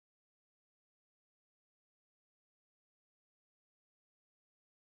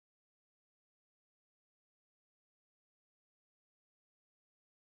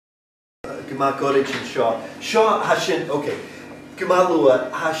Guma Gorigin Shaw. Shaw Hashin, okay. Guma Lua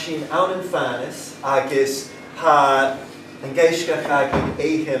Hashin Aunin Fanis, Agis Ha Engageka Hagin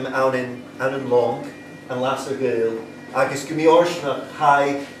Ahim Aunin Long and Lasser Gil, Agis Gumi Orshna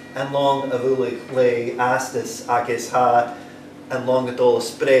High and Long Avulik Lay Astis, Agis Ha and Long Adol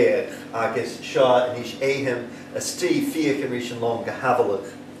Sprayer, Agis Shaw and Ish Ahim, a Steve Fiak and Rishan Long Havelock.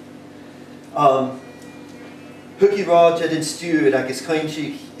 Hooky Roger and Stewart, Agis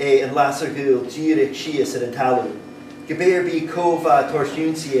Kainchik and Lasser Gil, Jirik Shias and Talu. Gebeer be Kova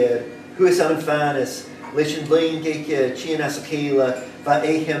Torshunsier, who is an Fanis, Lishan Luingeas, Chinas Akela, Va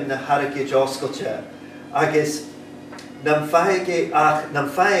Ahim na Harake Joskelcha. Agis Namfayage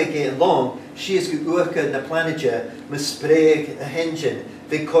and Long, she is Guurka na Planija, Mispreg a Hengen,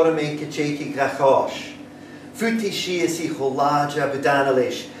 Vikorame Kacheki Grachosh. Futi she is Holaja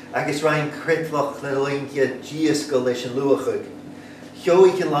Budanalish, Agis Ryan Kritloch na Luingia Giasgolish and Luachug.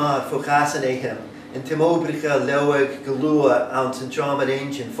 Hoi can la for Gassen Ahim. In Timobricha Loeg Galua out in Drama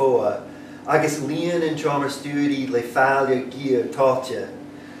Engine Foa, Agus Leon and Drama Studi Le Falia Gear Torcha,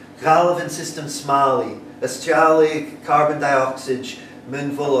 Galvin System Smalley, Astralig Carbon Dioxide,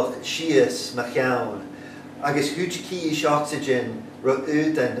 Munvolach Shias Machaun, Agus Huge Kiish Oxygen,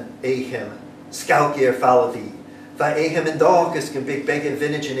 Ro'udan Ahim, Skalkir Falavi, Va Ahim and Dorcas can big beggar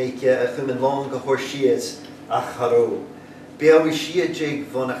Vinigin Akia, a human longa Horshias, Acharo. Beawi Shia Jig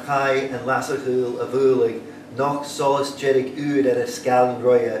von a Chai and Lasserhul a Vulig, Noch Solis Jerig Ud at a Scalin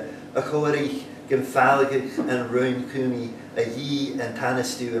Roya, a Chorich, Gimfalig and Ruin Kumi, a Yi and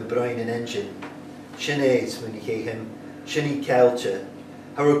Tanastu and Broin and Engine. Shinays when you gave him, Shini Kelcha.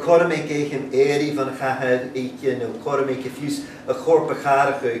 Harukorame gave him Eri von a Chahad Ekian, no Korame Kefus, a Korpa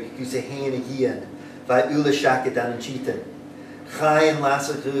Charachug, who's a Hain a Yian, by Ula Shakadan and Cheatin. Chai and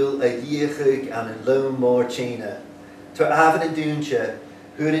Lasserhul a Yiachug and a Lone More China. Ter Avon and Duncha,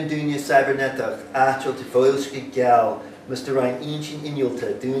 Hurin Dunya Cybernetach, Achel to Foilski Gal, Mr. Ryan Inchin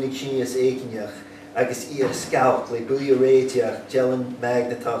Inulta, Dunig Chinias Ekinjach, Agus Ear Scout, Le Buya Ratiach, Jelen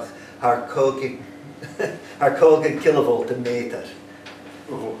Magnetach, Har Koga Kilovolt and Meter.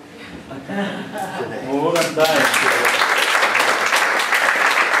 Oh,